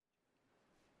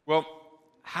Well,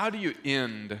 how do you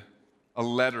end a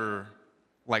letter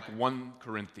like 1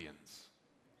 Corinthians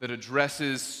that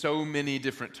addresses so many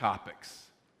different topics?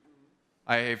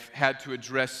 I've had to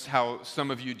address how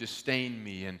some of you disdain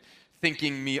me and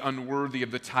thinking me unworthy of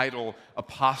the title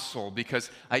apostle because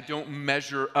I don't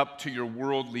measure up to your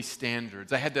worldly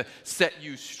standards. I had to set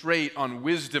you straight on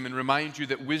wisdom and remind you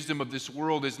that wisdom of this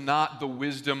world is not the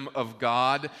wisdom of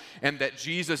God, and that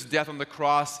Jesus' death on the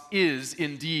cross is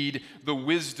indeed the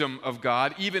wisdom of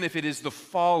God, even if it is the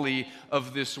folly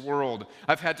of this world.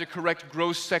 I've had to correct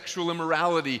gross sexual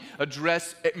immorality,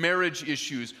 address marriage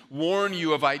issues, warn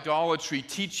you of idolatry,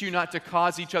 teach you not to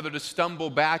cause each other to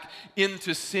stumble back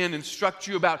into sin, instruct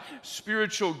you about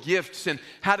spiritual gifts and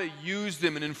how to use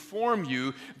them, and inform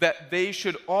you that they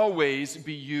should always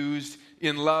be used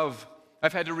in love.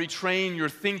 I've had to retrain your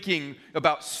thinking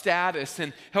about status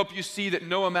and help you see that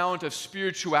no amount of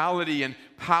spirituality and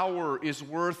power is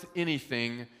worth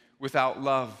anything without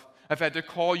love. I've had to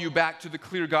call you back to the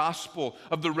clear gospel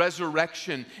of the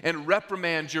resurrection and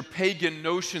reprimand your pagan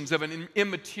notions of an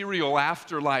immaterial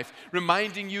afterlife,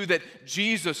 reminding you that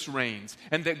Jesus reigns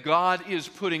and that God is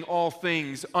putting all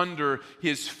things under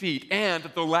his feet, and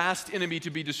that the last enemy to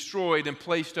be destroyed and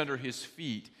placed under his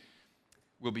feet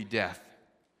will be death.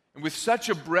 And with such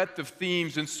a breadth of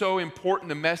themes and so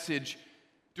important a message,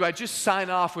 do I just sign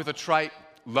off with a trite,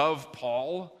 "Love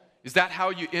Paul"? Is that how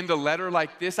you end a letter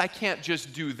like this? I can't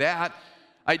just do that.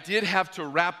 I did have to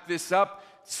wrap this up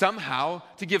somehow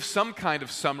to give some kind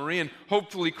of summary and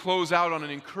hopefully close out on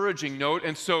an encouraging note.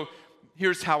 And so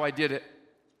here's how I did it.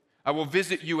 I will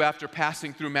visit you after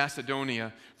passing through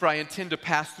Macedonia, for I intend to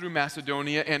pass through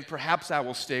Macedonia, and perhaps I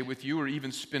will stay with you or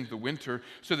even spend the winter,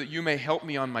 so that you may help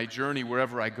me on my journey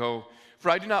wherever I go.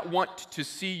 For I do not want to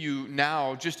see you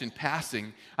now just in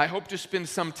passing. I hope to spend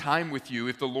some time with you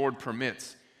if the Lord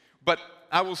permits. But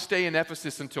I will stay in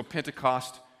Ephesus until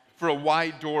Pentecost, for a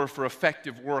wide door for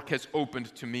effective work has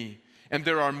opened to me, and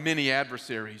there are many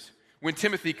adversaries. When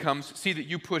Timothy comes, see that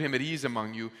you put him at ease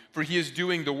among you, for he is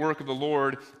doing the work of the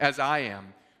Lord as I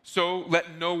am. So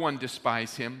let no one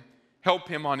despise him. Help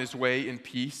him on his way in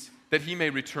peace, that he may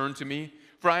return to me,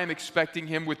 for I am expecting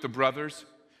him with the brothers.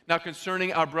 Now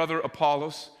concerning our brother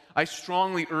Apollos, I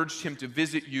strongly urged him to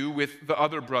visit you with the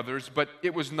other brothers, but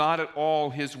it was not at all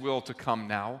his will to come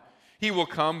now. He will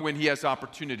come when he has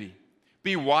opportunity.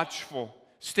 Be watchful,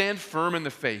 stand firm in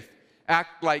the faith,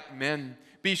 act like men,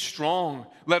 be strong.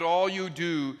 Let all you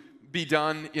do be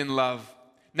done in love.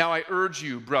 Now I urge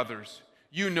you, brothers,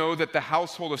 you know that the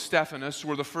household of Stephanas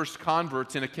were the first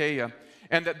converts in Achaia,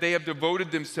 and that they have devoted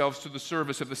themselves to the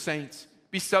service of the saints.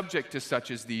 Be subject to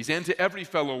such as these, and to every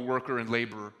fellow worker and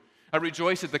laborer. I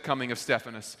rejoice at the coming of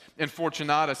Stephanas and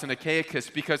Fortunatus and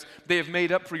Achaicus, because they have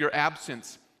made up for your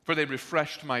absence, for they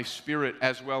refreshed my spirit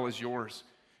as well as yours.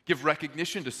 Give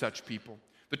recognition to such people.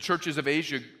 The churches of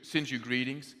Asia send you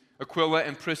greetings. Aquila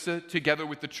and Prisca, together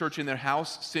with the church in their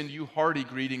house, send you hearty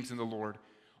greetings in the Lord.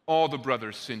 All the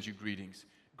brothers send you greetings.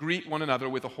 Greet one another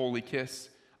with a holy kiss.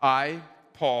 I,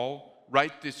 Paul,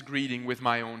 write this greeting with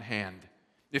my own hand.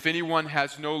 If anyone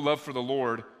has no love for the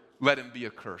Lord, let him be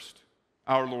accursed.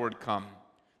 Our Lord come.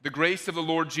 The grace of the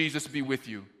Lord Jesus be with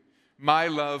you. My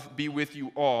love be with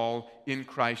you all in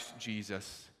Christ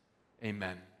Jesus.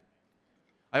 Amen.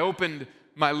 I opened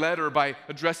my letter by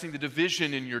addressing the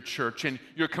division in your church and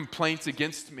your complaints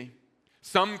against me.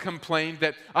 Some complain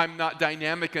that I'm not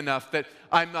dynamic enough, that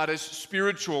I'm not as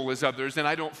spiritual as others, and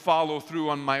I don't follow through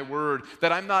on my word,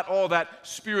 that I'm not all that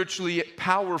spiritually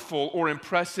powerful or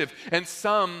impressive, and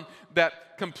some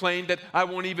that complain that I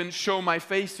won't even show my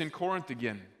face in Corinth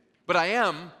again. But I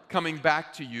am coming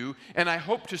back to you, and I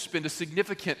hope to spend a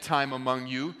significant time among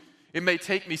you. It may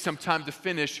take me some time to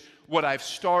finish what I've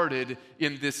started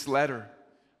in this letter.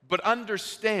 But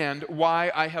understand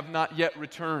why I have not yet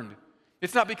returned.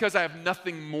 It's not because I have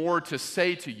nothing more to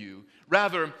say to you.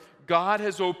 Rather, God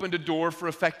has opened a door for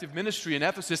effective ministry in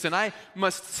Ephesus, and I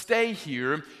must stay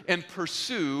here and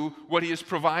pursue what He has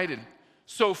provided.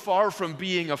 So far from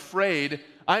being afraid,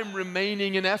 I'm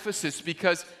remaining in Ephesus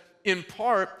because, in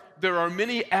part, there are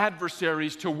many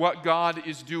adversaries to what God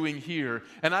is doing here.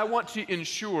 And I want to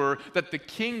ensure that the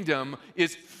kingdom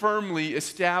is firmly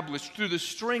established through the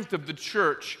strength of the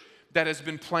church that has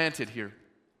been planted here.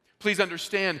 Please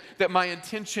understand that my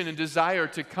intention and desire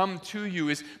to come to you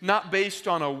is not based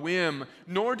on a whim,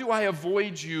 nor do I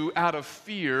avoid you out of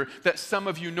fear that some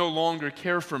of you no longer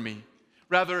care for me.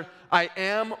 Rather, I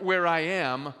am where I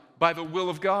am by the will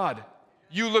of God.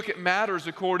 You look at matters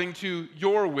according to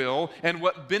your will and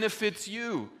what benefits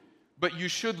you, but you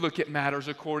should look at matters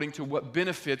according to what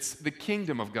benefits the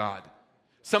kingdom of God.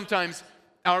 Sometimes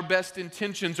our best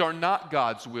intentions are not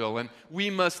God's will, and we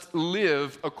must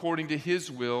live according to His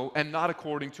will and not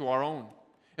according to our own.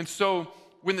 And so,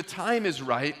 when the time is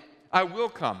right, I will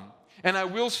come, and I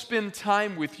will spend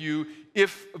time with you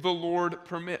if the Lord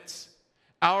permits.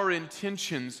 Our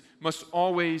intentions must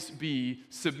always be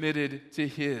submitted to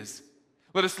His.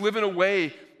 Let us live in a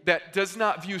way that does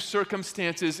not view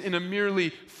circumstances in a merely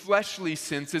fleshly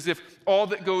sense, as if all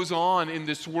that goes on in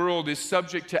this world is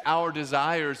subject to our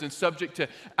desires and subject to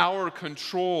our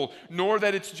control, nor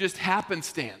that it's just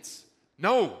happenstance.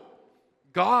 No,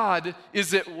 God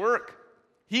is at work.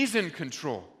 He's in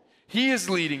control. He is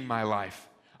leading my life.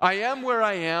 I am where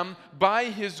I am by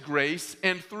His grace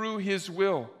and through His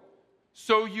will.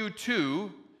 So you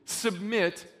too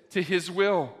submit to His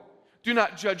will. Do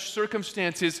not judge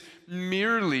circumstances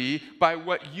merely by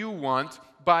what you want,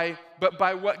 but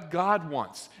by what God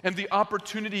wants and the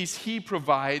opportunities He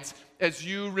provides as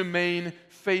you remain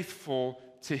faithful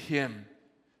to Him.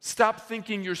 Stop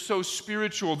thinking you're so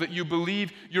spiritual that you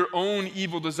believe your own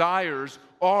evil desires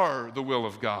are the will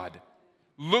of God.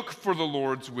 Look for the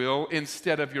Lord's will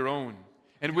instead of your own.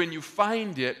 And when you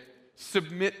find it,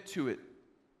 submit to it.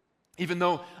 Even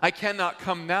though I cannot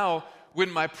come now,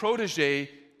 when my protege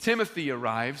Timothy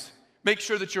arrives, make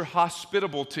sure that you're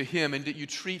hospitable to him and that you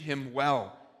treat him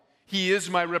well. He is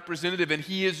my representative and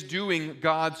he is doing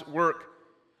God's work.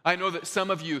 I know that some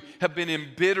of you have been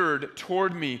embittered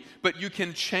toward me, but you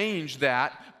can change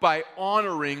that by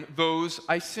honoring those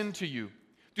I send to you.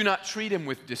 Do not treat him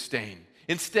with disdain.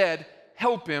 Instead,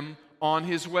 help him on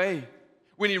his way.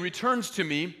 When he returns to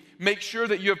me, make sure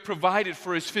that you have provided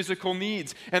for his physical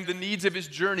needs and the needs of his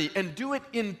journey, and do it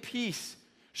in peace.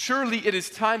 Surely it is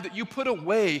time that you put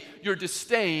away your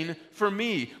disdain for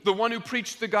me, the one who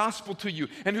preached the gospel to you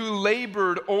and who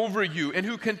labored over you and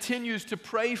who continues to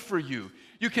pray for you.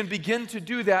 You can begin to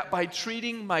do that by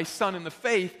treating my son in the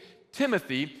faith,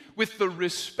 Timothy, with the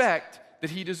respect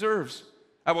that he deserves.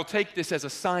 I will take this as a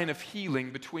sign of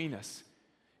healing between us.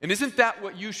 And isn't that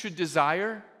what you should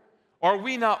desire? Are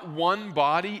we not one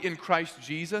body in Christ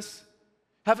Jesus?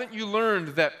 Haven't you learned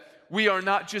that we are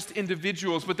not just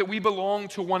individuals, but that we belong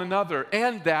to one another,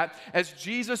 and that as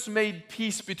Jesus made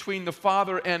peace between the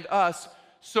Father and us,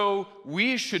 so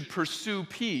we should pursue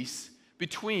peace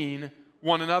between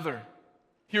one another?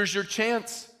 Here's your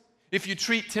chance. If you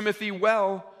treat Timothy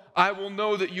well, I will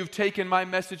know that you've taken my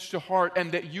message to heart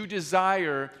and that you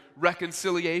desire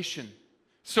reconciliation.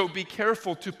 So be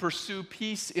careful to pursue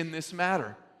peace in this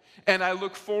matter. And I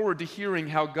look forward to hearing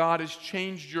how God has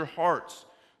changed your hearts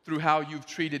through how you've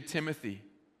treated Timothy.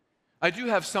 I do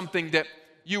have something that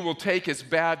you will take as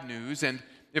bad news, and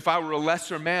if I were a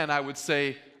lesser man, I would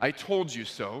say, I told you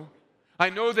so. I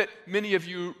know that many of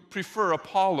you prefer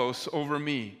Apollos over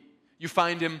me. You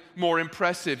find him more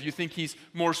impressive. You think he's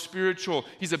more spiritual.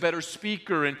 He's a better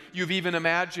speaker, and you've even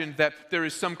imagined that there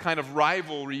is some kind of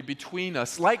rivalry between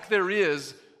us, like there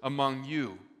is among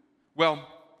you. Well,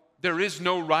 there is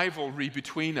no rivalry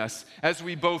between us as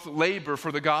we both labor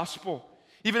for the gospel.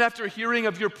 Even after hearing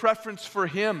of your preference for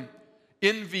him,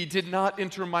 envy did not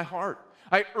enter my heart.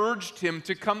 I urged him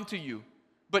to come to you,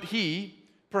 but he,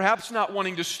 perhaps not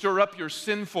wanting to stir up your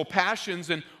sinful passions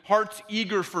and hearts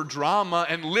eager for drama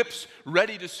and lips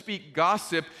ready to speak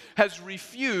gossip, has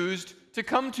refused to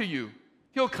come to you.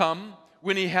 He'll come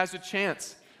when he has a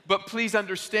chance. But please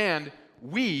understand,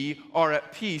 we are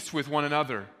at peace with one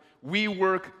another. We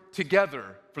work together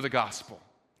for the gospel.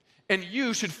 And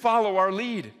you should follow our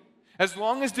lead. As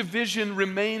long as division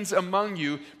remains among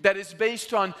you that is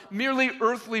based on merely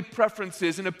earthly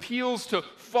preferences and appeals to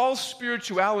false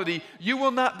spirituality, you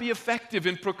will not be effective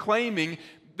in proclaiming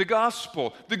the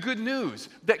gospel, the good news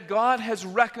that God has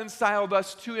reconciled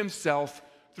us to himself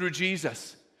through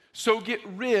Jesus. So get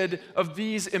rid of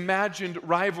these imagined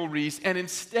rivalries and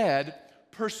instead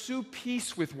pursue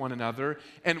peace with one another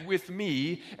and with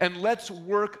me, and let's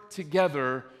work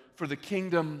together for the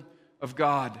kingdom of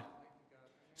God.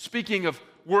 Speaking of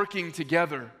working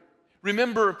together,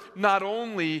 remember not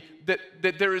only that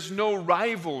there is no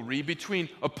rivalry between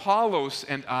Apollos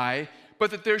and I,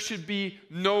 but that there should be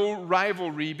no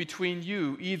rivalry between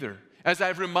you either. As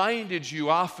I've reminded you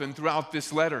often throughout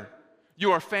this letter,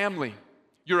 you are family,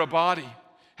 you're a body.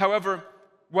 However,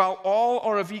 while all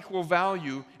are of equal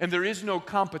value and there is no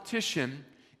competition,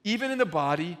 even in the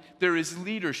body there is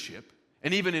leadership,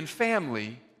 and even in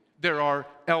family there are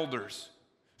elders.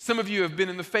 Some of you have been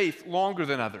in the faith longer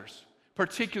than others,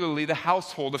 particularly the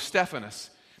household of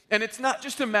Stephanas. And it's not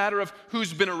just a matter of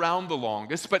who's been around the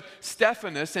longest, but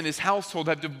Stephanas and his household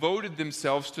have devoted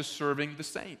themselves to serving the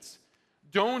saints.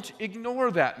 Don't ignore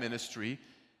that ministry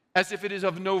as if it is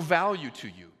of no value to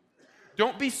you.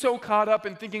 Don't be so caught up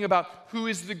in thinking about who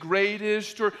is the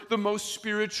greatest or the most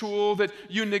spiritual that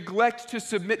you neglect to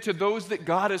submit to those that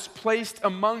God has placed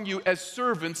among you as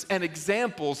servants and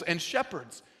examples and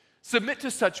shepherds. Submit to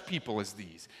such people as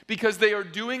these, because they are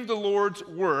doing the Lord's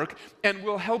work and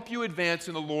will help you advance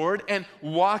in the Lord and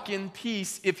walk in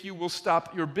peace if you will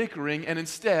stop your bickering and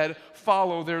instead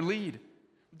follow their lead.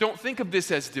 Don't think of this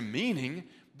as demeaning.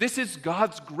 This is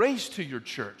God's grace to your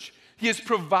church. He has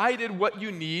provided what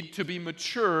you need to be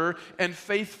mature and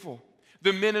faithful.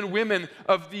 The men and women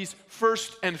of these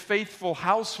first and faithful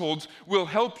households will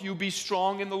help you be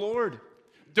strong in the Lord.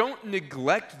 Don't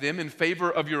neglect them in favor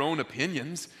of your own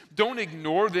opinions. Don't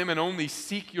ignore them and only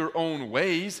seek your own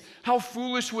ways. How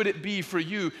foolish would it be for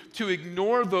you to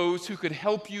ignore those who could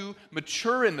help you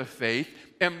mature in the faith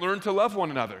and learn to love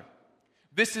one another?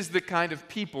 This is the kind of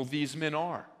people these men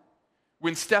are.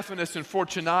 When Stephanas and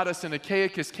Fortunatus and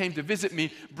Achaicus came to visit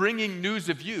me, bringing news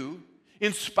of you,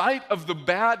 in spite of the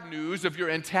bad news of your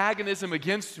antagonism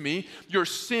against me, your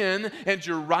sin and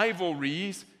your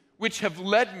rivalries, which have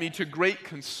led me to great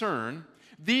concern,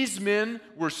 these men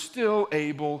were still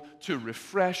able to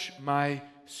refresh my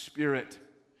spirit.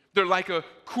 They're like a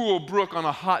cool brook on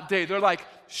a hot day. They're like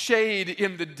shade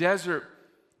in the desert.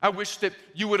 I wish that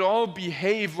you would all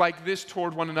behave like this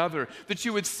toward one another, that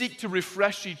you would seek to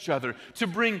refresh each other, to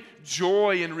bring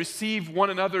joy and receive one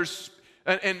another's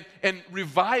and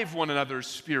revive one another's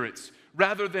spirits,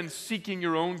 rather than seeking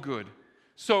your own good.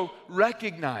 So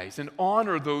recognize and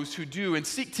honor those who do and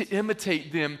seek to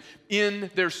imitate them in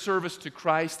their service to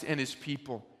Christ and His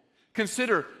people.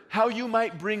 Consider how you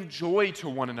might bring joy to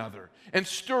one another and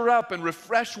stir up and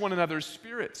refresh one another's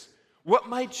spirits. What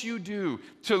might you do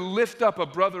to lift up a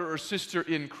brother or sister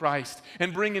in Christ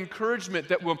and bring encouragement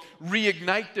that will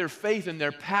reignite their faith and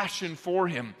their passion for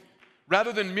Him?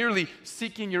 Rather than merely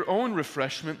seeking your own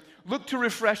refreshment, look to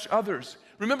refresh others.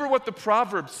 Remember what the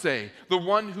Proverbs say, the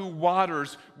one who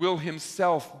waters will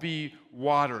himself be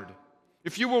watered.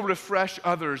 If you will refresh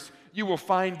others, you will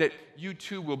find that you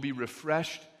too will be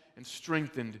refreshed and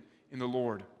strengthened in the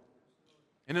Lord.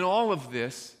 And in all of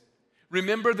this,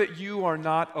 remember that you are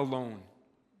not alone.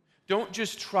 Don't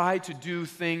just try to do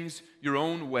things your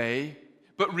own way,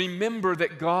 but remember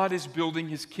that God is building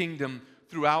His kingdom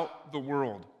throughout the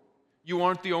world. You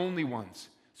aren't the only ones.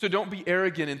 So don't be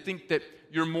arrogant and think that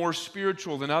you're more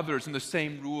spiritual than others and the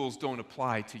same rules don't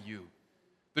apply to you.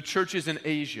 The churches in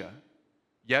Asia,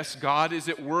 yes, God is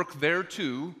at work there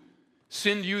too,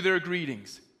 send you their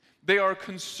greetings. They are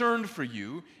concerned for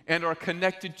you and are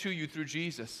connected to you through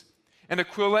Jesus. And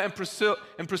Aquila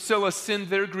and Priscilla send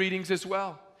their greetings as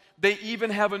well. They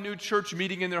even have a new church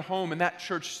meeting in their home, and that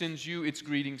church sends you its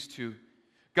greetings too.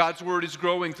 God's word is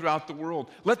growing throughout the world.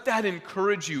 Let that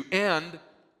encourage you and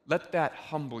let that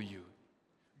humble you.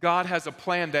 God has a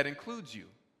plan that includes you,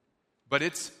 but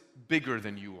it's bigger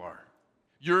than you are.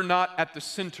 You're not at the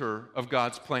center of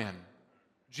God's plan.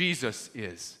 Jesus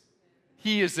is.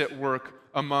 He is at work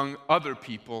among other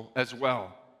people as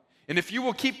well. And if you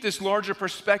will keep this larger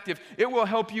perspective, it will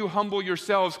help you humble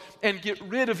yourselves and get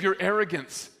rid of your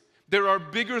arrogance. There are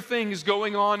bigger things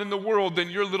going on in the world than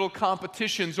your little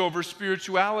competitions over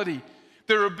spirituality.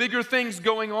 There are bigger things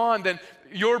going on than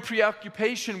your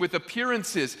preoccupation with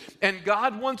appearances. And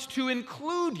God wants to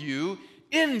include you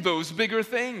in those bigger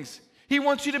things. He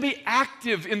wants you to be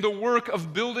active in the work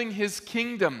of building His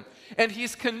kingdom. And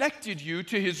He's connected you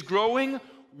to His growing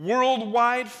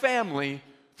worldwide family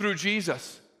through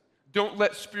Jesus. Don't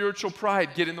let spiritual pride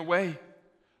get in the way.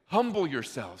 Humble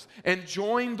yourselves and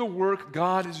join the work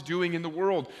God is doing in the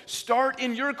world. Start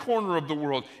in your corner of the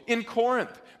world. In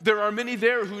Corinth, there are many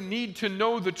there who need to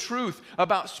know the truth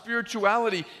about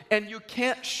spirituality, and you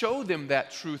can't show them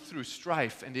that truth through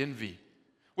strife and envy.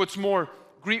 What's more,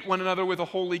 greet one another with a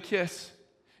holy kiss.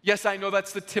 Yes, I know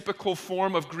that's the typical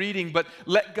form of greeting, but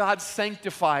let God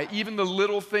sanctify even the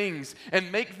little things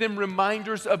and make them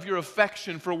reminders of your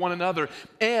affection for one another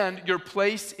and your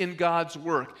place in God's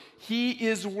work. He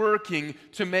is working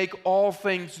to make all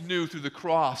things new through the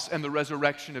cross and the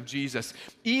resurrection of Jesus.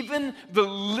 Even the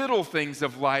little things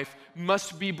of life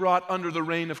must be brought under the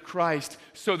reign of Christ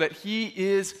so that He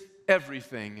is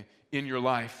everything in your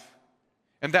life.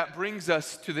 And that brings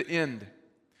us to the end.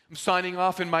 I'm signing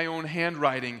off in my own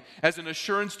handwriting as an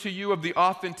assurance to you of the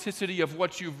authenticity of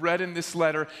what you've read in this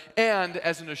letter and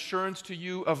as an assurance to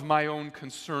you of my own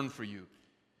concern for you.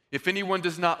 If anyone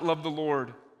does not love the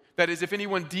Lord, That is, if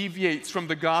anyone deviates from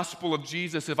the gospel of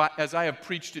Jesus as I have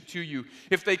preached it to you,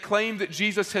 if they claim that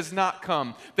Jesus has not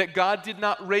come, that God did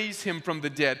not raise him from the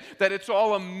dead, that it's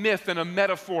all a myth and a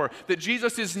metaphor, that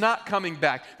Jesus is not coming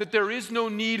back, that there is no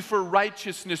need for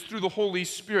righteousness through the Holy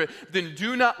Spirit, then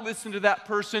do not listen to that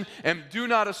person and do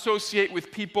not associate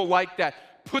with people like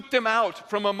that. Put them out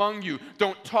from among you.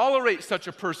 Don't tolerate such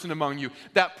a person among you.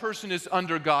 That person is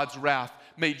under God's wrath.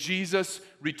 May Jesus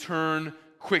return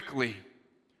quickly.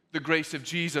 The grace of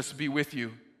Jesus be with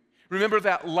you. Remember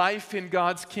that life in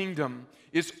God's kingdom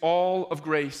is all of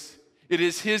grace. It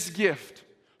is his gift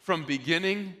from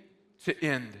beginning to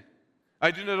end.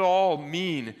 I do not at all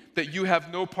mean that you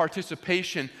have no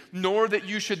participation, nor that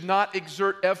you should not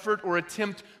exert effort or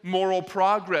attempt moral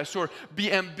progress or be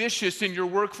ambitious in your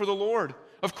work for the Lord.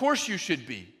 Of course you should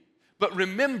be. But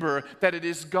remember that it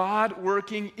is God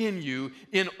working in you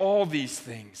in all these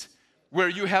things. Where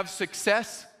you have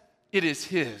success, it is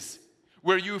his.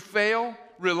 Where you fail,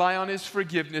 rely on his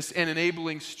forgiveness and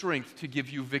enabling strength to give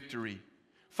you victory.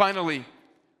 Finally,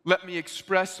 let me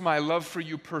express my love for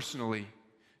you personally.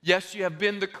 Yes, you have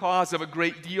been the cause of a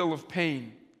great deal of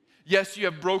pain. Yes, you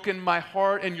have broken my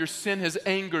heart and your sin has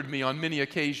angered me on many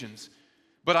occasions.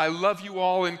 But I love you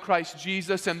all in Christ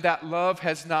Jesus, and that love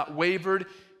has not wavered,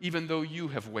 even though you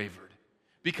have wavered.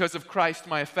 Because of Christ,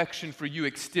 my affection for you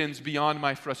extends beyond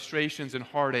my frustrations and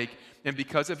heartache, and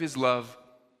because of his love,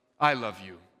 I love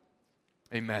you.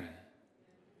 Amen.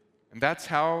 And that's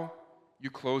how you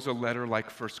close a letter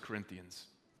like 1 Corinthians.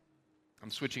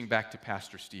 I'm switching back to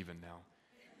Pastor Stephen now.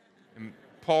 And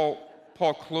Paul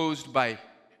closed by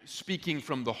speaking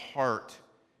from the heart,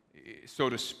 so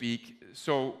to speak.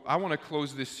 So I want to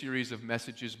close this series of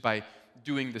messages by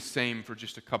doing the same for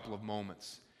just a couple of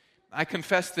moments. I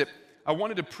confess that I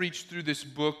wanted to preach through this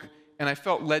book, and I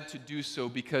felt led to do so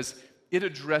because it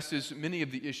addresses many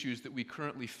of the issues that we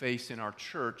currently face in our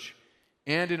church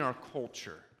and in our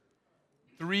culture.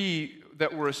 3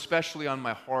 that were especially on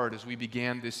my heart as we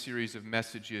began this series of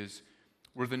messages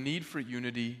were the need for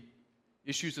unity,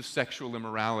 issues of sexual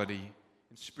immorality,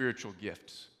 and spiritual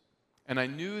gifts. And I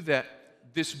knew that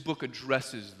this book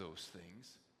addresses those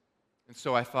things. And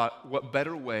so I thought, what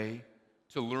better way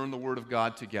to learn the Word of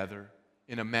God together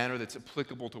in a manner that's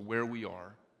applicable to where we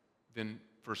are than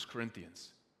 1 Corinthians.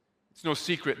 It's no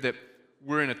secret that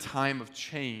we're in a time of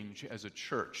change as a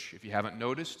church. If you haven't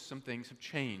noticed, some things have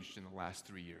changed in the last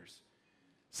 3 years.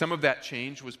 Some of that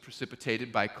change was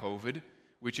precipitated by COVID,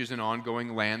 which is an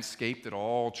ongoing landscape that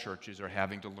all churches are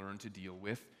having to learn to deal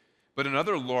with. But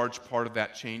another large part of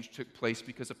that change took place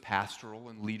because of pastoral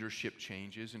and leadership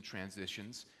changes and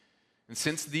transitions. And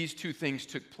since these 2 things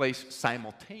took place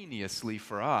simultaneously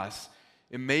for us,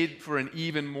 it made for an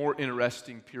even more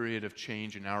interesting period of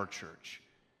change in our church.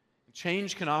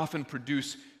 Change can often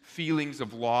produce feelings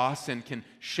of loss and can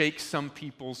shake some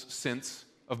people's sense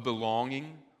of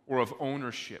belonging or of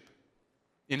ownership.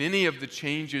 In any of the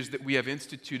changes that we have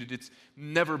instituted, it's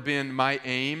never been my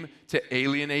aim to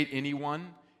alienate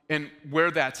anyone. And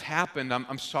where that's happened,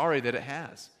 I'm sorry that it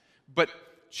has. But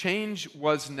change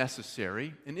was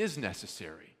necessary and is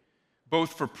necessary,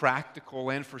 both for practical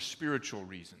and for spiritual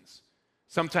reasons.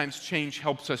 Sometimes change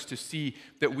helps us to see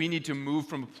that we need to move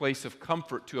from a place of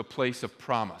comfort to a place of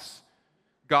promise.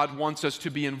 God wants us to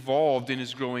be involved in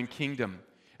his growing kingdom.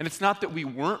 And it's not that we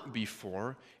weren't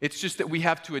before, it's just that we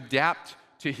have to adapt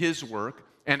to his work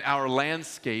and our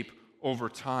landscape over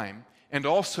time. And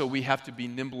also we have to be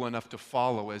nimble enough to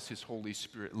follow as his Holy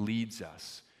Spirit leads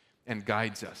us and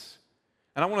guides us.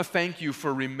 And I want to thank you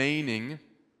for remaining,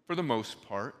 for the most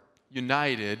part,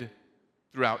 united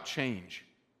throughout change.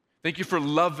 Thank you for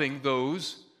loving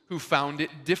those who found it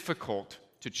difficult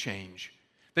to change.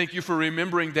 Thank you for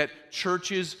remembering that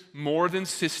church is more than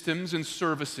systems and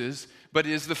services, but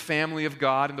is the family of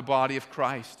God and the body of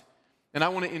Christ. And I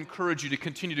want to encourage you to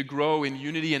continue to grow in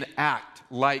unity and act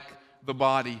like the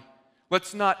body.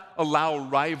 Let's not allow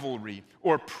rivalry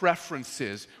or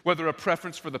preferences, whether a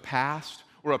preference for the past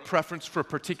or a preference for a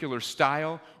particular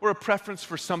style or a preference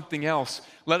for something else.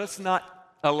 Let us not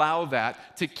allow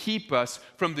that to keep us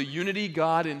from the unity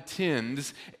God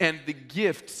intends and the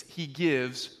gifts he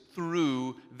gives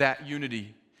through that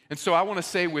unity. And so I want to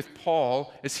say with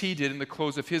Paul, as he did in the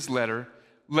close of his letter,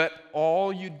 let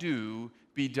all you do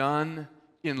be done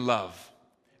in love.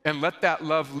 And let that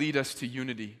love lead us to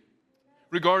unity.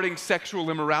 Regarding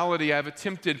sexual immorality, I've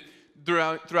attempted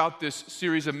throughout this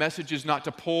series of messages not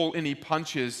to pull any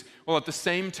punches, while at the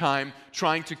same time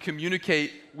trying to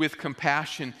communicate with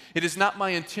compassion. It is not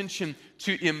my intention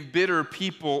to embitter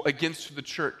people against the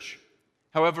church.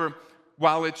 However,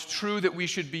 while it's true that we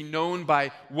should be known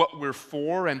by what we're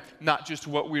for and not just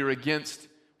what we're against,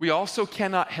 we also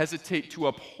cannot hesitate to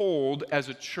uphold as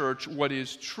a church what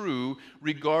is true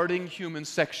regarding human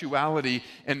sexuality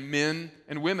and men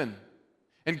and women.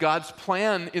 And God's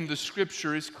plan in the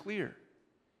Scripture is clear.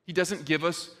 He doesn't give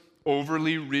us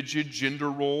overly rigid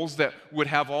gender roles that would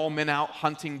have all men out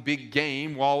hunting big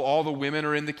game while all the women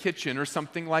are in the kitchen or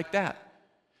something like that.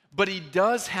 But He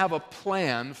does have a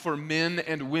plan for men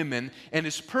and women, and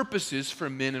His purposes for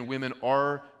men and women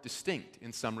are distinct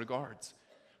in some regards.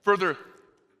 Further,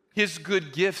 His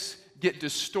good gifts get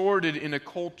distorted in a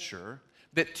culture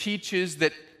that teaches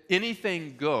that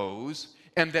anything goes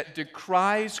and that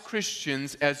decries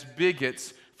Christians as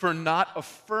bigots for not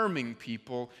affirming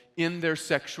people in their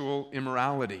sexual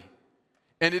immorality.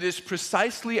 And it is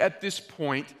precisely at this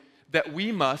point that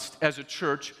we must, as a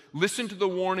church, listen to the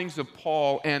warnings of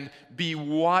Paul and be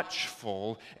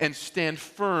watchful and stand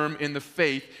firm in the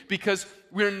faith, because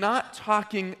we're not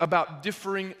talking about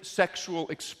differing sexual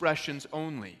expressions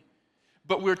only,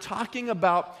 but we're talking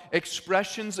about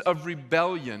expressions of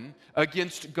rebellion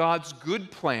against God's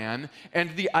good plan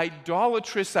and the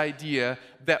idolatrous idea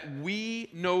that we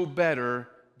know better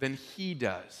than He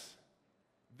does.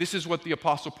 This is what the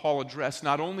Apostle Paul addressed,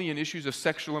 not only in issues of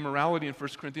sexual immorality in 1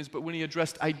 Corinthians, but when he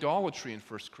addressed idolatry in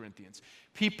 1 Corinthians.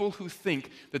 People who think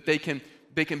that they can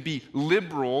be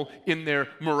liberal in their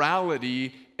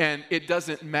morality and it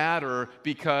doesn't matter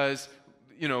because,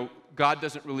 God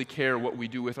doesn't really care what we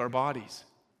do with our bodies.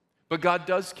 But God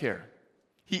does care.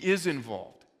 He is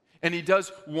involved. And He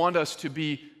does want us to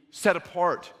be set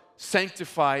apart,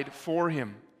 sanctified for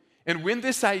Him. And when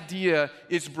this idea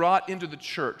is brought into the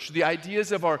church, the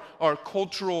ideas of our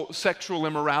cultural sexual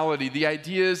immorality, the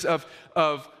ideas of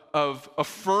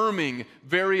affirming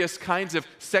various kinds of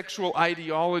sexual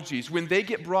ideologies, when they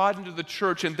get brought into the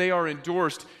church and they are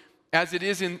endorsed, as it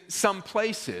is in some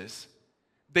places,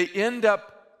 they end up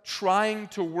trying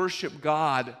to worship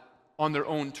God on their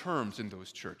own terms in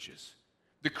those churches.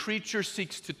 The creature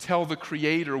seeks to tell the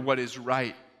Creator what is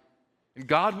right, and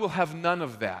God will have none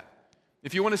of that.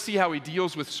 If you want to see how He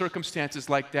deals with circumstances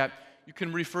like that, you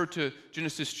can refer to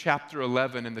Genesis chapter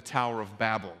 11 and the Tower of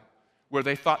Babel, where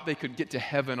they thought they could get to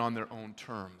heaven on their own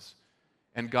terms.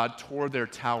 And God tore their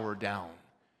tower down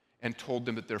and told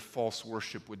them that their false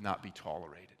worship would not be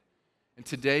tolerated. And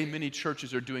today, many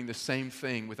churches are doing the same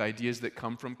thing with ideas that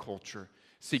come from culture,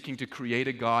 seeking to create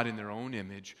a God in their own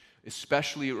image,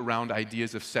 especially around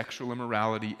ideas of sexual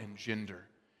immorality and gender.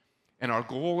 And our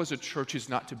goal as a church is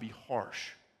not to be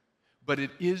harsh, but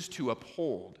it is to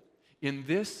uphold in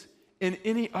this and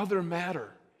any other matter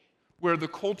where the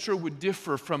culture would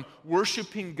differ from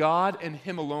worshiping God and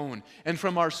Him alone, and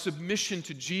from our submission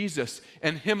to Jesus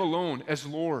and Him alone as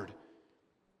Lord.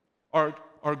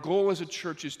 Our goal as a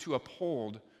church is to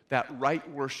uphold that right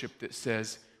worship that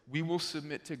says we will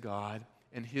submit to God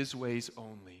and His ways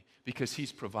only, because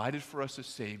He's provided for us a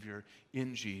Savior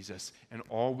in Jesus, and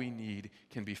all we need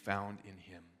can be found in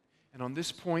Him. And on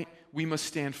this point, we must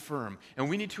stand firm. And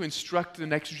we need to instruct the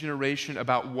next generation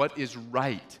about what is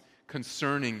right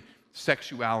concerning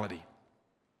sexuality.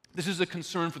 This is a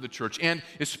concern for the church, and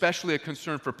especially a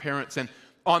concern for parents. And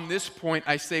on this point,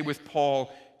 I say with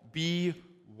Paul, be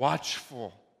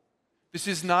watchful. This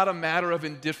is not a matter of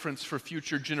indifference for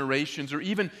future generations, or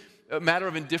even a matter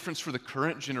of indifference for the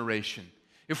current generation.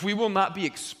 If we will not be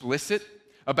explicit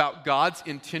about God's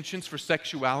intentions for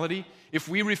sexuality, if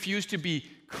we refuse to be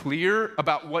clear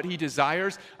about what He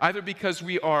desires, either because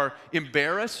we are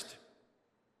embarrassed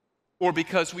or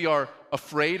because we are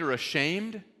afraid or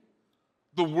ashamed,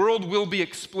 the world will be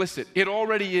explicit. It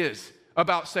already is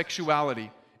about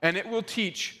sexuality, and it will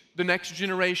teach the next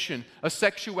generation a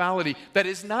sexuality that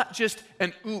is not just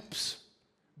an oops,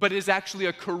 but is actually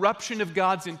a corruption of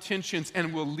God's intentions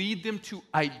and will lead them to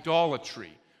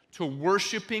idolatry, to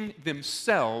worshiping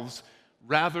themselves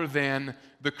rather than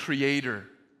the Creator.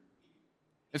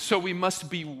 And so we must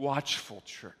be watchful,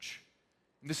 church.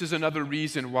 And this is another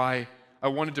reason why I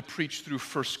wanted to preach through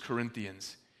 1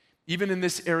 Corinthians. Even in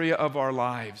this area of our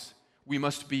lives, we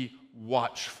must be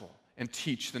watchful and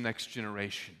teach the next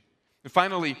generation. And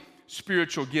finally,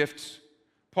 spiritual gifts.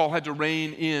 Paul had to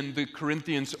rein in the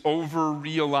Corinthians'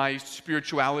 over-realized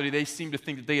spirituality. They seemed to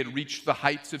think that they had reached the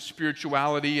heights of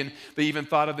spirituality, and they even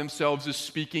thought of themselves as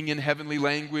speaking in heavenly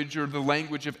language or the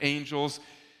language of angels.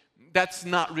 That's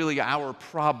not really our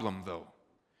problem, though.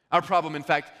 Our problem, in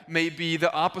fact, may be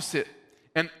the opposite,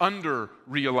 an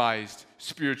under-realized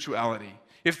spirituality.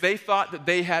 If they thought that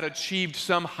they had achieved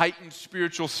some heightened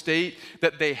spiritual state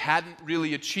that they hadn't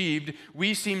really achieved,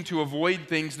 we seem to avoid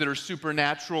things that are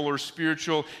supernatural or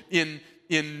spiritual in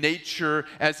nature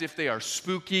as if they are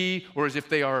spooky or as if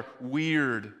they are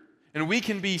weird. And we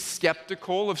can be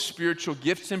skeptical of spiritual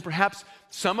gifts, and perhaps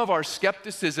some of our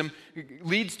skepticism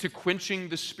leads to quenching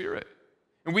the Spirit.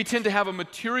 And we tend to have a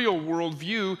material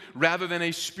worldview rather than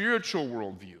a spiritual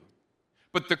worldview.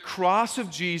 But the cross of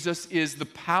Jesus is the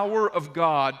power of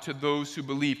God to those who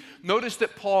believe. Notice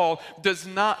that Paul does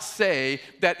not say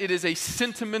that it is a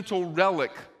sentimental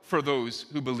relic for those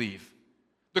who believe.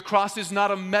 The cross is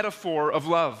not a metaphor of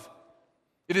love.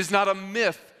 It is not a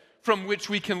myth from which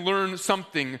we can learn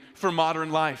something for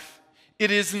modern life.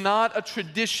 It is not a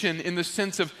tradition in the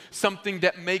sense of something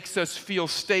that makes us feel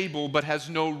stable but has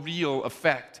no real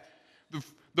effect.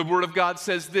 The Word of God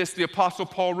says this, the Apostle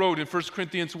Paul wrote in 1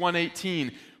 Corinthians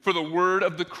 1:18, "For the word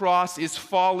of the cross is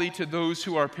folly to those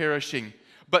who are perishing,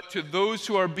 but to those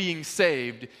who are being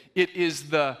saved, it is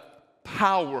the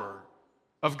power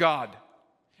of God.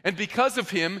 And because of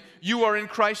him, you are in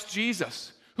Christ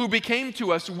Jesus, who became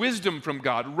to us wisdom from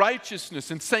God,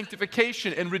 righteousness and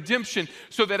sanctification and redemption,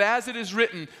 so that as it is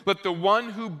written, let the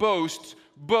one who boasts,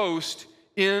 boast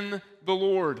in the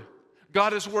Lord."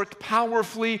 God has worked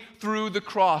powerfully through the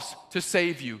cross to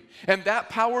save you. And that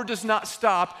power does not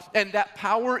stop, and that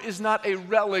power is not a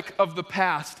relic of the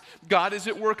past. God is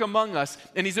at work among us,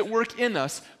 and he's at work in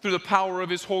us through the power of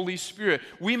his Holy Spirit.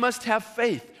 We must have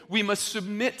faith. We must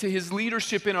submit to his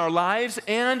leadership in our lives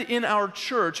and in our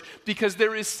church, because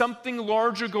there is something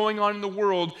larger going on in the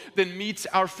world than meets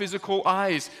our physical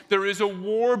eyes. There is a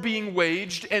war being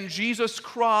waged, and Jesus'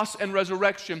 cross and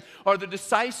resurrection are the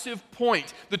decisive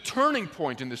point, the turning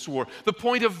point in this war, the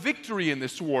point of victory in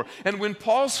this war. And when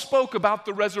Paul spoke about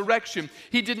the resurrection,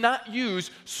 he did not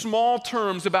use small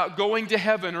terms about going to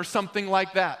heaven or something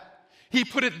like that. He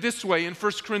put it this way in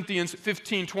 1 Corinthians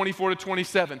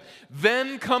 15:24-27.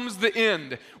 "Then comes the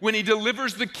end, when he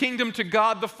delivers the kingdom to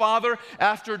God the Father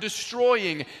after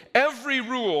destroying every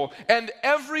rule and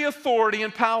every authority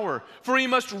and power. For he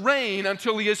must reign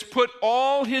until he has put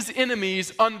all his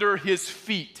enemies under his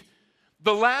feet."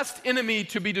 The last enemy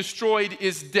to be destroyed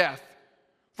is death.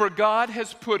 For God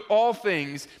has put all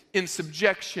things in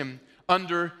subjection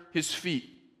under his feet.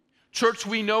 Church,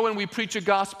 we know and we preach a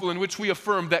gospel in which we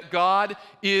affirm that God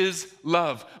is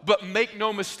love. But make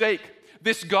no mistake,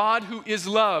 this God who is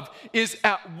love is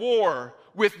at war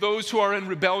with those who are in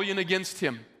rebellion against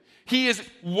him. He is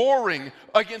warring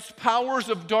against powers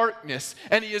of darkness,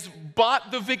 and he has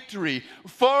bought the victory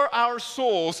for our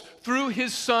souls through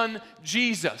his Son,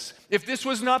 Jesus. If this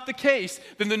was not the case,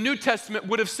 then the New Testament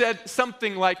would have said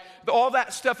something like all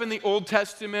that stuff in the Old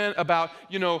Testament about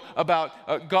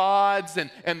gods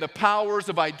and the powers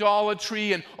of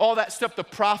idolatry and all that stuff the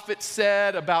prophets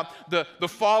said about the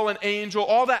fallen angel,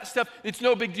 all that stuff, it's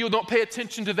no big deal. Don't pay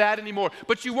attention to that anymore.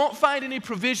 But you won't find any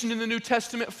provision in the New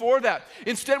Testament for that.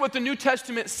 Instead, what the New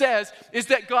Testament says is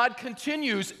that God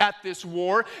continues at this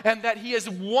war and that he has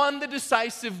won the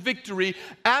decisive victory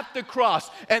at the cross.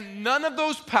 And none of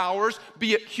those powers,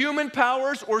 be it human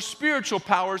powers or spiritual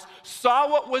powers, saw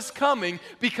what was coming,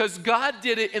 because God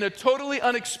did it in a totally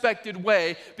unexpected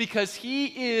way, because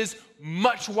he is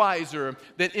much wiser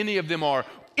than any of them are.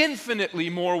 Infinitely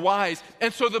more wise.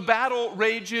 And so the battle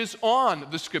rages on,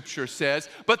 the scripture says,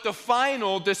 but the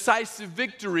final decisive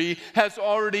victory has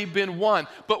already been won.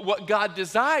 But what God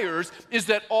desires is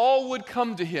that all would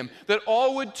come to him, that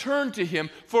all would turn to him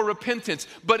for repentance.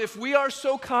 But if we are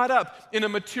so caught up in a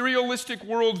materialistic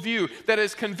worldview that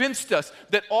has convinced us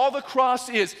that all the cross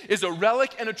is a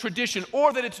relic and a tradition,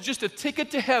 or that it's just a ticket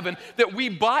to heaven that we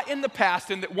bought in the past,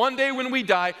 and that one day when we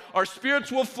die, our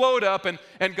spirits will float up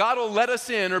and God will let us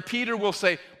in, or Peter will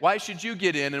say, "Why should you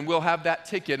get in?" And we'll have that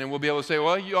ticket, and we'll be able to say,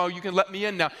 "Well, you can let me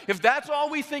in now." If that's all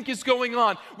we think is going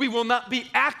on, we will not be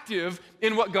active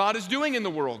in what God is doing in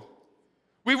the world.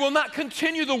 We will not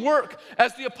continue the work,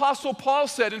 as the Apostle Paul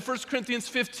said in 1 Corinthians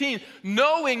 15,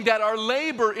 knowing that our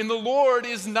labor in the Lord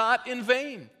is not in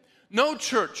vain. No,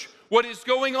 church, what is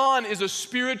going on is a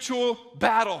spiritual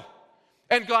battle,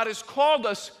 and God has called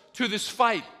us to this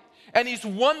fight. And he's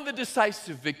won the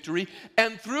decisive victory,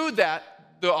 and through that,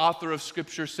 the author of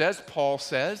Scripture says, Paul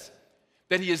says,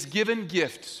 that he has given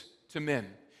gifts to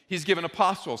men. He's given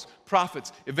apostles,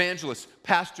 prophets, evangelists,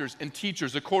 pastors, and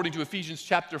teachers, according to Ephesians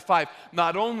chapter 5.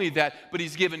 Not only that, but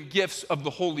he's given gifts of the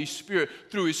Holy Spirit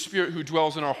through his Spirit who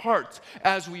dwells in our hearts,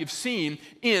 as we have seen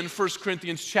in 1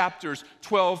 Corinthians chapters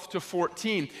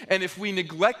 12-14. And if we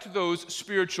neglect those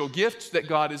spiritual gifts that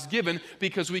God has given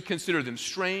because we consider them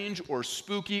strange or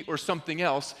spooky or something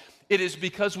else, it is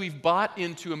because we've bought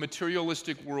into a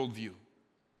materialistic worldview.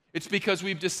 It's because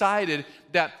we've decided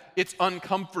that it's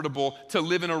uncomfortable to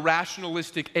live in a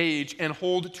rationalistic age and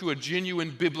hold to a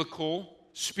genuine biblical,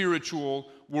 spiritual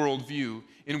worldview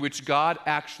in which God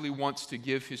actually wants to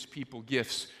give his people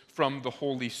gifts from the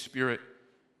Holy Spirit.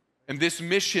 And this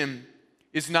mission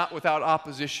is not without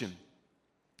opposition.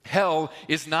 Hell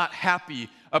is not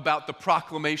happy about the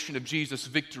proclamation of Jesus'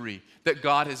 victory that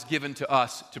God has given to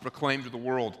us to proclaim to the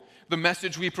world. The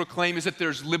message we proclaim is that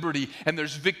there's liberty and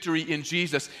there's victory in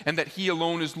Jesus and that He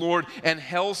alone is Lord, and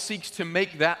hell seeks to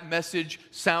make that message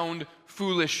sound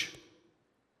foolish.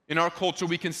 In our culture,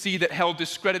 we can see that hell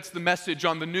discredits the message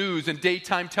on the news and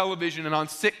daytime television and on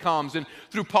sitcoms and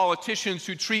through politicians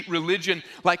who treat religion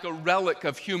like a relic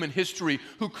of human history,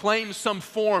 who claim some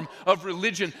form of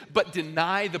religion but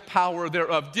deny the power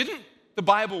thereof. Didn't the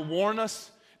Bible warn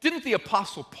us? Didn't the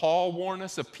Apostle Paul warn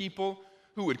us of people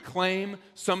who would claim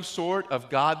some sort of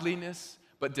godliness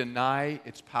but deny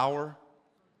its power?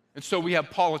 And so we have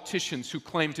politicians who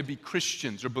claim to be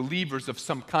Christians or believers of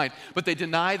some kind, but they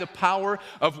deny the power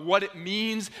of what it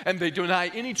means, and they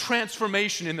deny any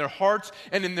transformation in their hearts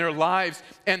and in their lives.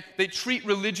 And they treat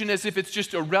religion as if it's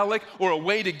just a relic or a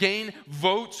way to gain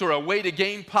votes or a way to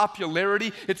gain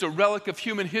popularity. It's a relic of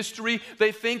human history,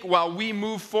 they think, while we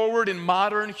move forward in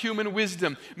modern human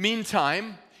wisdom.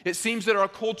 Meantime, it seems that our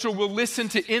culture will listen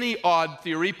to any odd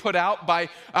theory put out by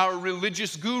our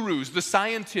religious gurus, the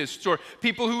scientists, or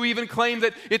people who even claim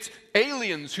that it's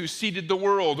aliens who seeded the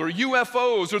world, or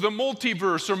UFOs, or the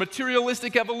multiverse, or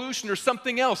materialistic evolution, or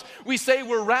something else. We say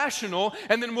we're rational,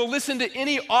 and then we'll listen to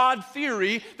any odd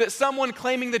theory that someone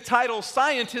claiming the title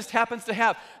scientist happens to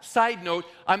have. Side note,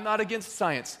 I'm not against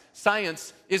science.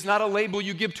 Science is not a label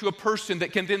you give to a person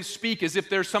that can then speak as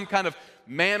if there's some kind of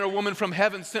man or woman from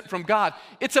heaven sent from God.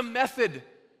 It's a method,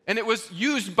 and it was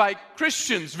used by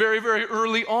Christians very, very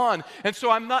early on. And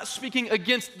so I'm not speaking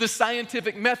against the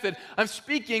scientific method. I'm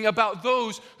speaking about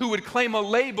those who would claim a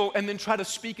label and then try to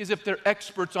speak as if they're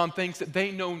experts on things that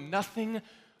they know nothing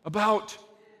about.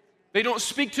 They don't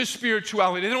speak to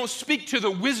spirituality. They don't speak to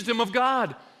the wisdom of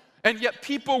God. And yet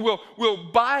people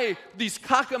will buy these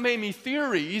cockamamie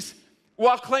theories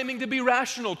while claiming to be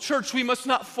rational. Church, we must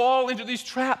not fall into these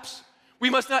traps. We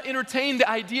must not entertain the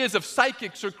ideas of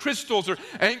psychics or crystals or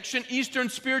ancient Eastern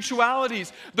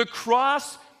spiritualities. The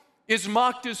cross is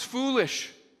mocked as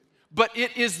foolish, but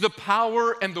it is the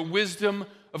power and the wisdom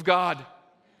of God.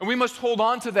 And we must hold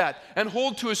on to that and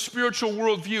hold to a spiritual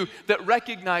worldview that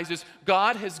recognizes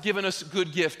God has given us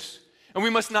good gifts. And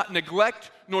we must not neglect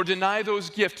nor deny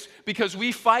those gifts, because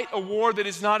we fight a war that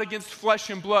is not against flesh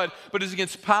and blood, but is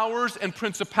against powers and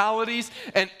principalities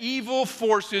and evil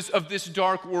forces of this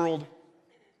dark world.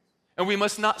 And we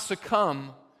must not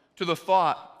succumb to the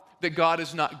thought that God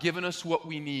has not given us what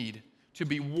we need to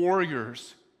be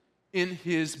warriors in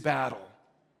His battle.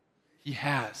 He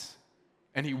has,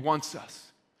 and He wants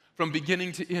us. From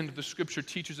beginning to end, the Scripture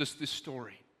teaches us this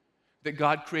story, that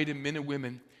God created men and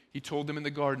women. He told them in the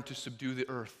garden to subdue the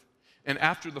earth. And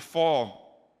after the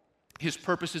fall, His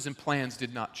purposes and plans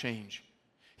did not change.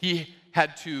 He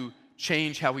had to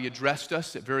change how He addressed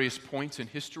us at various points in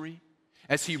history,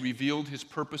 as He revealed His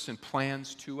purpose and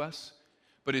plans to us.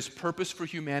 But His purpose for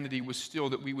humanity was still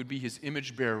that we would be His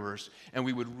image bearers and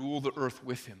we would rule the earth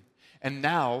with Him. And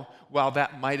now, while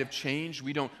that might have changed,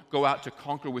 we don't go out to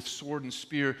conquer with sword and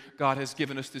spear. God has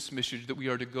given us this mission that we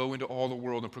are to go into all the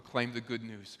world and proclaim the good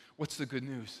news. What's the good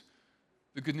news?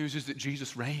 The good news is that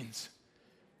Jesus reigns,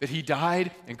 that He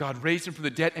died and God raised Him from the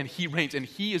dead, and He reigns, and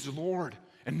He is Lord.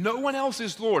 And no one else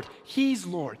is Lord. He's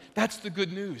Lord. That's the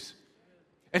good news.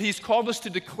 And He's called us to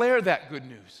declare that good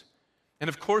news. And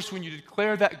of course, when you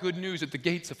declare that good news at the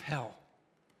gates of hell,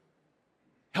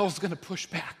 hell's going to push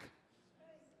back.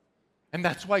 And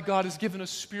that's why God has given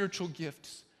us spiritual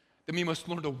gifts that we must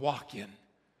learn to walk in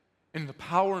the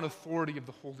power and authority of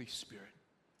the Holy Spirit.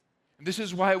 And this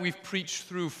is why we've preached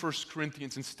through 1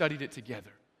 Corinthians and studied it together.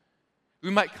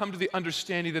 We might come to the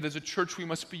understanding that as a church we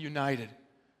must be united.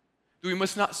 That we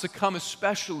must not succumb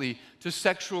especially to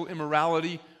sexual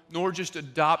immorality, nor just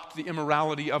adopt the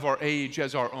immorality of our age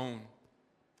as our own.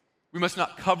 We must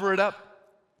not cover it up.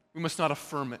 We must not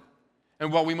affirm it.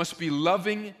 And while we must be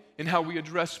loving in how we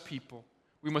address people,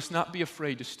 we must not be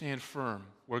afraid to stand firm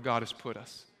where God has put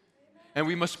us. And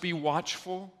we must be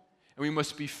watchful, and we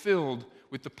must be filled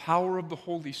with the power of the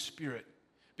Holy Spirit,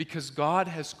 because God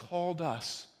has called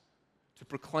us to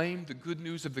proclaim the good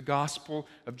news of the gospel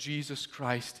of Jesus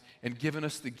Christ and given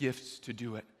us the gifts to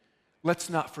do it.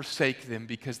 Let's not forsake them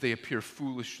because they appear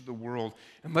foolish to the world.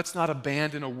 And let's not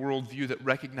abandon a worldview that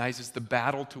recognizes the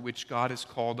battle to which God has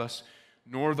called us,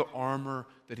 nor the armor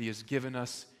that He has given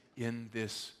us in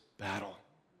this battle.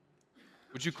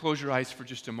 Would you close your eyes for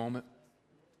just a moment?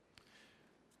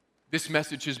 This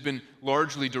message has been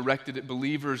largely directed at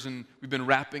believers, and we've been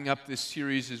wrapping up this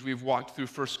series as we've walked through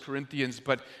 1 Corinthians,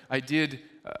 but I did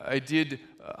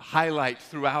highlight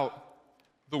throughout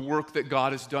the work that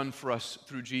God has done for us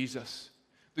through Jesus.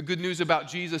 The good news about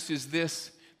Jesus is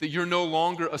this, that you're no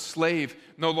longer a slave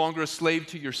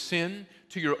to your sin,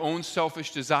 to your own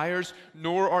selfish desires,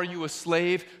 nor are you a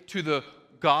slave to the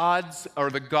gods or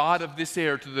the God of this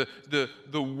air, to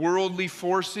the worldly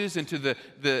forces and to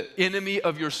the enemy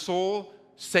of your soul,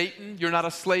 Satan. You're not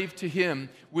a slave to him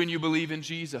when you believe in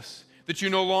Jesus. That you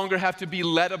no longer have to be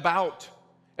led about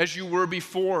as you were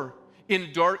before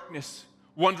in darkness,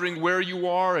 wondering where you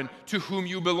are and to whom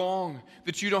you belong.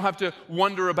 That you don't have to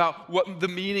wonder about what the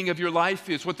meaning of your life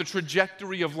is, what the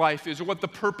trajectory of life is, or what the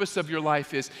purpose of your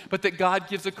life is, but that God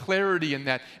gives a clarity in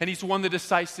that, and he's won the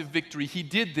decisive victory. He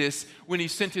did this when he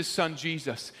sent his son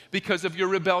Jesus because of your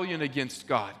rebellion against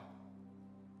God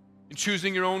and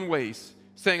choosing your own ways,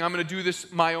 saying, I'm going to do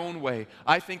this my own way.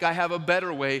 I think I have a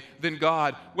better way than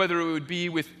God, whether it would be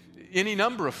with any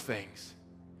number of things,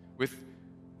 with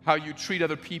how you treat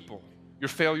other people, your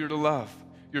failure to love,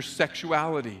 your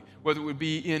sexuality, whether it would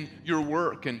be in your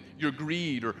work and your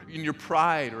greed or in your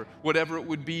pride or whatever it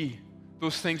would be.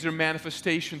 Those things are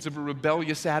manifestations of a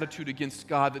rebellious attitude against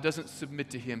God that doesn't submit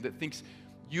to him, that thinks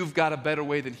you've got a better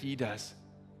way than he does.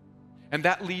 And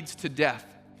that leads to death.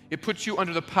 It puts you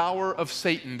under the power of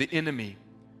Satan, the enemy.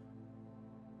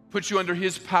 Puts you under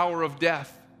his power of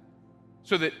death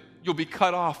so that you'll be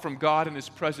cut off from God and his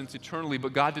presence eternally.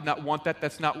 But God did not want that.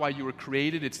 That's not why you were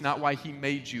created. It's not why he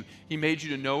made you. He made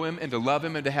you to know him and to love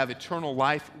him and to have eternal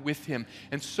life with him.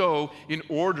 And so, in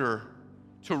order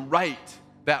to right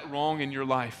that wrong in your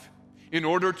life, in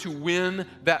order to win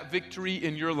that victory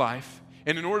in your life,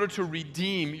 and in order to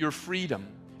redeem your freedom,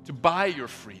 to buy your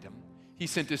freedom, he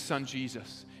sent his son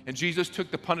Jesus. And Jesus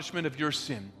took the punishment of your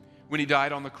sin when he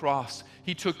died on the cross.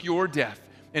 He took your death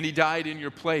and he died in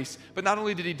your place. But not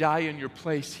only did he die in your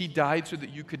place, he died so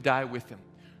that you could die with him,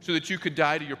 so that you could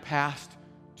die to your past,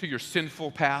 to your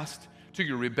sinful past, to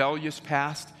your rebellious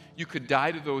past. You could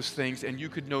die to those things and you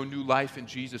could know new life in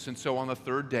Jesus. And so on the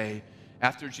third day,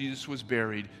 after Jesus was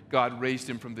buried, God raised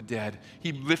him from the dead.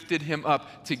 He lifted him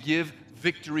up to give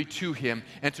victory to him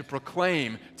and to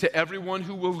proclaim to everyone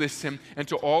who will listen and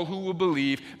to all who will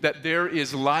believe that there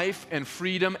is life and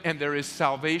freedom and there is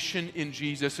salvation in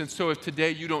Jesus. And so if today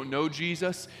you don't know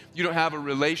Jesus, you don't have a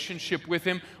relationship with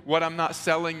him, what I'm not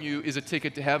selling you is a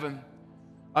ticket to heaven.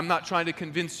 I'm not trying to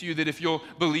convince you that if you'll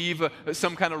believe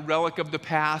some kind of relic of the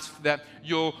past, that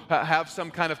you'll have some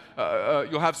kind of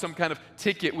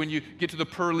ticket when you get to the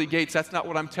pearly gates. That's not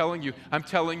what I'm telling you. I'm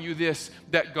telling you this,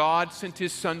 that God sent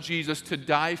his son Jesus to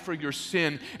die for your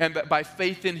sin, and that by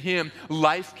faith in him,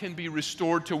 life can be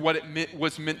restored to what it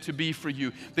was meant to be for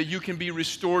you. That you can be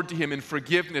restored to him in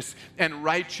forgiveness and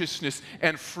righteousness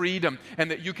and freedom,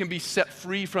 and that you can be set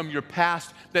free from your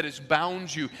past that has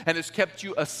bound you and has kept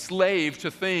you a slave to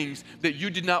things that you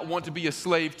did not want to be a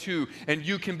slave to, and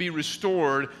you can be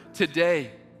restored today.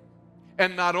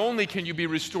 And not only can you be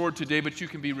restored today, but you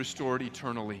can be restored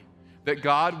eternally. That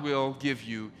God will give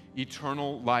you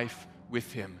eternal life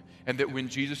with him, and that when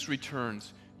Jesus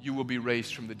returns, you will be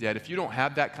raised from the dead. If you don't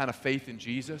have that kind of faith in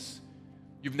Jesus,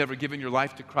 you've never given your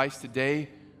life to Christ today,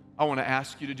 I want to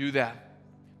ask you to do that.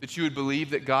 That you would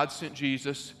believe that God sent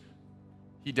Jesus,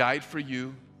 he died for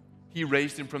you, he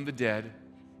raised him from the dead,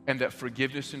 and that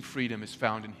forgiveness and freedom is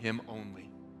found in him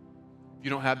only. If you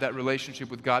don't have that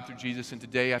relationship with God through Jesus, and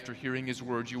today after hearing his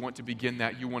words, you want to begin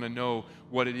that, you want to know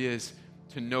what it is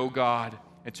to know God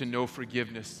and to know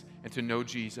forgiveness and to know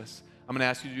Jesus, I'm going to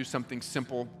ask you to do something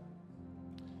simple,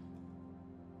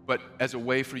 but as a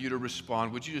way for you to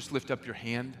respond, would you just lift up your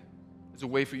hand? As a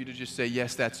way for you to just say,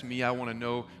 yes, that's me. I want to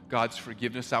know God's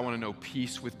forgiveness. I want to know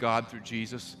peace with God through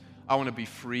Jesus. I want to be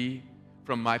free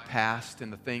from my past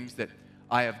and the things that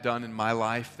I have done in my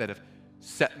life that have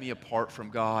set me apart from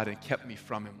God and kept me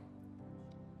from him.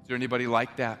 Is there anybody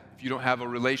like that? If you don't have a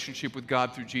relationship with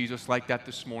God through Jesus like that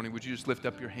this morning, would you just lift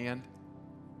up your hand?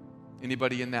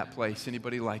 Anybody in that place?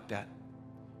 Anybody like that?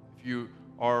 If you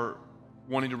are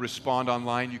wanting to respond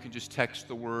online, you can just text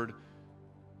the word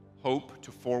HOPE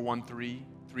to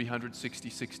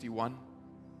 413-360-61.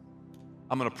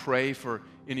 I'm going to pray for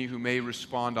any who may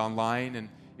respond online, and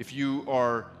if you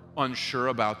are unsure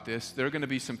about this, there are going to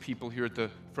be some people here at the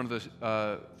front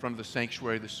of the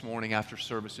sanctuary this morning after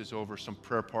service is over, some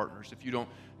prayer partners. If you don't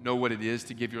know what it is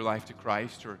to give your life to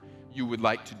Christ, or you would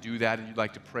like to do that and you'd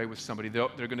like to pray with somebody, they're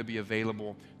going to be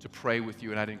available to pray with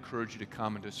you, and I'd encourage you to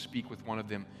come and to speak with one of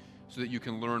them so that you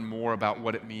can learn more about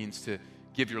what it means to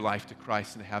give your life to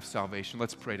Christ and to have salvation.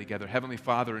 Let's pray together. Heavenly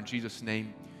Father, in Jesus'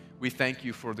 name, we thank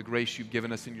you for the grace you've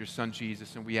given us in your Son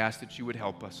Jesus, and we ask that you would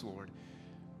help us, Lord.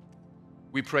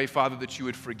 We pray, Father, that you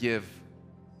would forgive.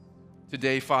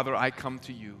 Today, Father, I come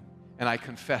to you and I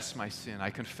confess my sin. I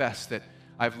confess that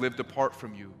I've lived apart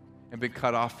from you and been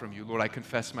cut off from you. Lord, I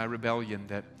confess my rebellion,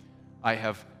 that I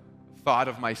have thought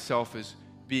of myself as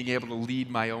being able to lead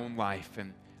my own life,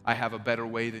 and I have a better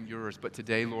way than yours. But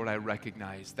today, Lord, I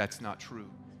recognize that's not true.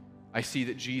 I see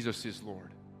that Jesus is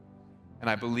Lord, and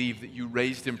I believe that you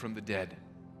raised him from the dead.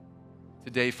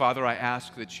 Today, Father, I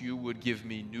ask that you would give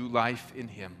me new life in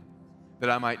him, that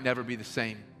I might never be the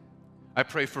same. I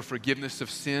pray for forgiveness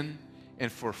of sin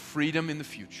and for freedom in the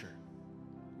future.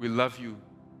 We love you,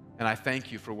 and I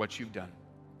thank you for what you've done.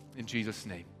 In Jesus'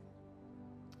 name,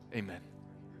 amen.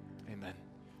 Amen.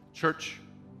 Church,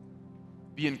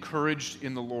 be encouraged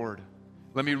in the Lord.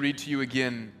 Let me read to you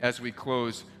again as we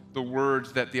close the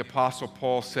words that the Apostle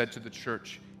Paul said to the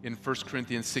church in 1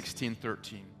 Corinthians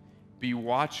 16:13. Be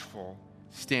watchful,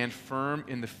 stand firm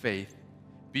in the faith,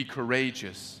 be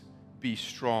courageous, be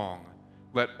strong.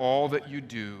 Let all that you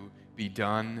do be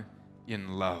done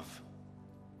in love.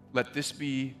 Let these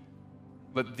be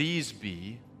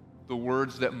the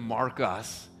words that mark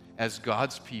us as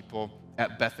God's people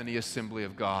at Bethany Assembly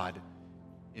of God,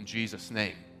 in Jesus'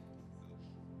 name.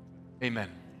 Amen.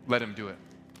 Let him do it.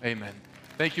 Amen.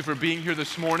 Thank you for being here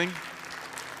this morning.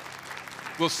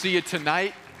 We'll see you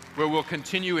tonight, where we'll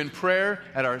continue in prayer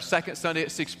at our second Sunday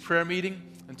at 6 prayer meeting.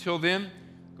 Until then,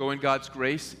 go in God's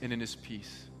grace and in his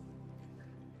peace.